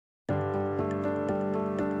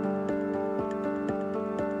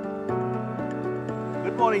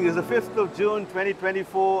morning. It's the 5th of June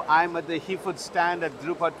 2024. I'm at the Heaford stand at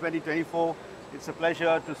drupa 2024. It's a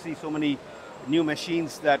pleasure to see so many new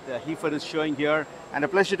machines that Heaford is showing here, and a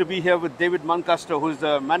pleasure to be here with David Muncaster, who's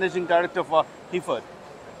the Managing Director for Heaford.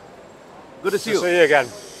 Good to see you. Good to see you again.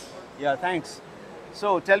 Yeah, thanks.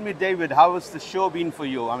 So tell me, David, how has the show been for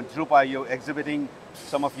you? I mean, drupa, you're exhibiting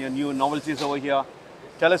some of your new novelties over here.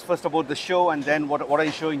 Tell us first about the show, and then what are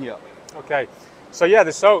you showing here? Okay. So yeah,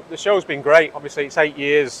 the show's been great. Obviously, it's 8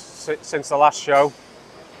 years since the last show,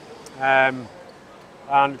 and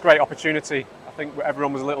great opportunity. I think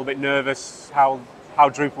everyone was a little bit nervous how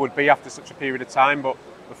drupa would be after such a period of time, but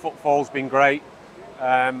the footfall's been great.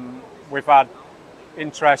 We've had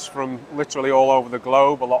interest from literally all over the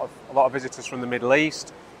globe. A lot of visitors from the Middle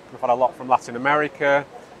East. We've had a lot from Latin America,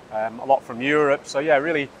 a lot from Europe. So yeah,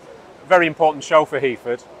 really very important show for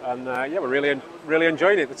Heaford, and yeah, we're really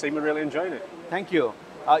enjoying it. The team are really enjoying it. Thank you.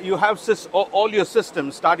 You have all your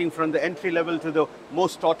systems, starting from the entry level to the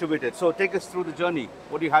most automated. So take us through the journey.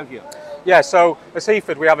 What do you have here? Yeah, so as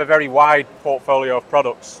Heaford, we have a very wide portfolio of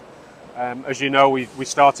products. As you know, we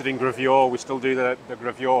started in gravure. We still do the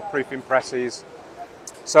gravure proofing presses.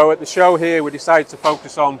 So at the show here, we decided to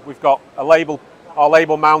focus on, we've got our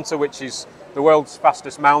label mounter, which is the world's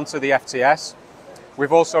fastest mounter, the FTS. We're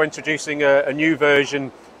also introducing a new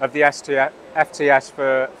version of the FTS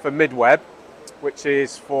for mid-web, which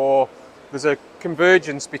is there's a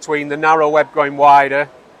convergence between the narrow web going wider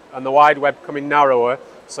and the wide web coming narrower.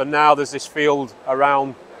 So now there's this field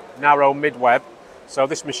around narrow mid-web. So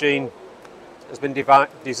this machine has been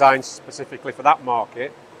designed specifically for that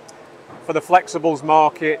market. For the flexibles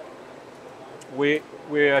market, we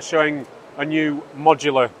are showing a new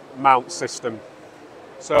modular mount system.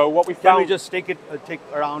 So what we found... Can we just take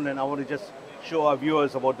around, and I want to just show our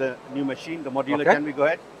viewers about the new machine, the modular. Okay. Can we go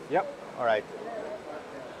ahead? Yep. All right.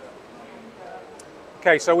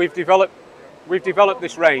 Okay, so we've developed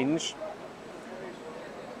this range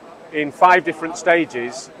in 5 different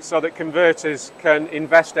stages so that converters can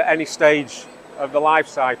invest at any stage of the life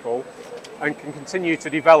cycle and can continue to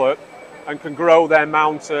develop and can grow their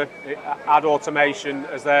mounter, add automation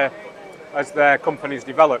as their companies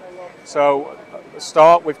develop. So at the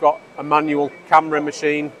start, we've got a manual camera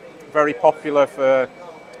machine, very popular for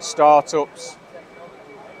startups,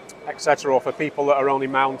 etc., or for people that are only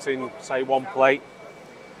mounting, say, one plate.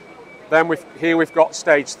 Then here we've got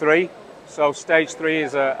stage 3. So stage 3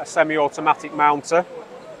 is a semi-automatic mounter,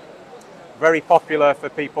 very popular for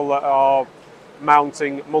people that are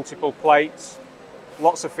mounting multiple plates.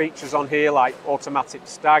 Lots of features on here like automatic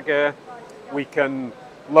stagger. We can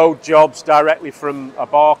load jobs directly from a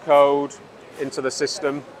barcode into the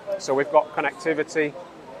system. So we've got connectivity.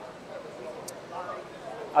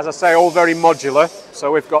 As I say, all very modular.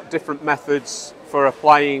 So we've got different methods for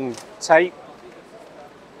applying tape.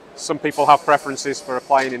 Some people have preferences for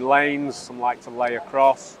applying in lanes, some like to lay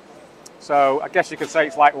across. So I guess you could say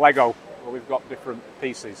it's like Lego, where we've got different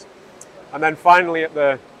pieces. And then finally at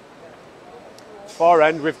the far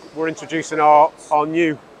end, we're introducing our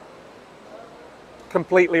new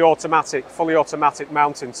completely automatic, fully automatic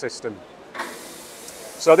mounting system.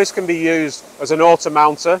 So this can be used as an auto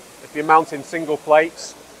mounter if you're mounting single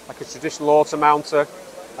plates, like a traditional auto mounter.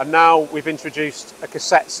 And now we've introduced a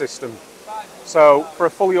cassette system. So for a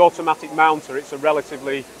fully automatic mounter, it's a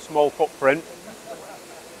relatively small footprint.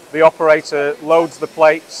 The operator loads the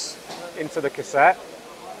plates into the cassette.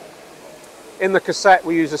 In the cassette,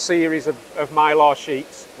 we use a series of mylar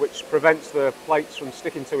sheets, which prevents the plates from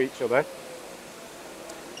sticking to each other.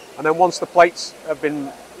 And then once the plates have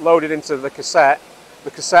been loaded into the cassette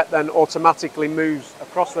then automatically moves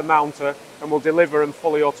across the mounter and will deliver and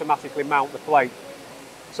fully automatically mount the plate.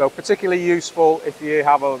 So particularly useful if you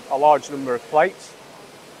have a large number of plates,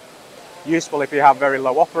 useful if you have very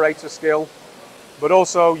low operator skill, but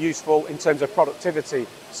also useful in terms of productivity.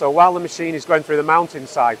 So while the machine is going through the mounting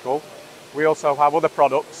cycle, we also have other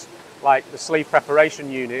products like the sleeve preparation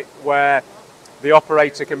unit, where the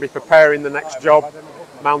operator can be preparing the next job,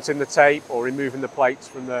 mounting the tape or removing the plates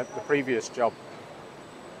from the previous job.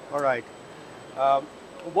 All right.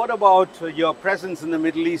 What about your presence in the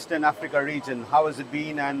Middle East and Africa region? How has it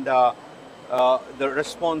been, and the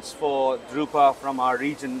response for drupa from our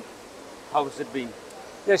region, how has it been?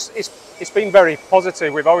 Yes, it's been very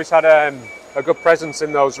positive. We've always had a good presence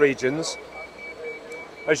in those regions.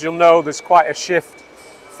 As you'll know, there's quite a shift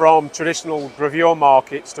from traditional gravure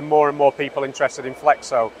markets to more and more people interested in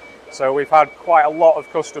flexo. So we've had quite a lot of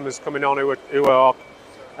customers coming on who are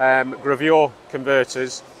gravure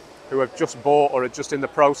converters, who have just bought or are just in the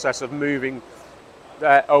process of moving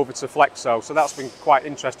over to flexo. So that's been quite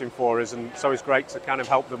interesting for us, and so it's great to kind of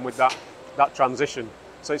help them with that transition.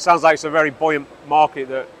 So it sounds like it's a very buoyant market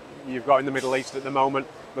that you've got in the Middle East at the moment.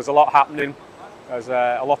 There's a lot happening. There's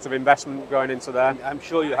a lot of investment going into there. I'm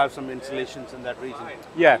sure you have some installations in that region.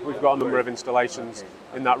 Yeah, we've got a number of installations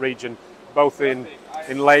in that region, both in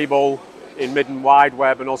label, in mid and wide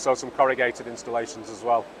web, and also some corrugated installations as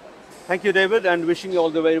well. Thank you, David, and wishing you all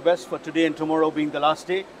the very best for today and tomorrow being the last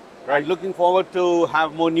day. Great. I'm looking forward to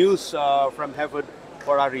have more news from Heaford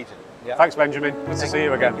for our region. Yeah. Thanks, Benjamin. Good to see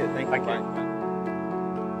you again. Thank you. Thank you.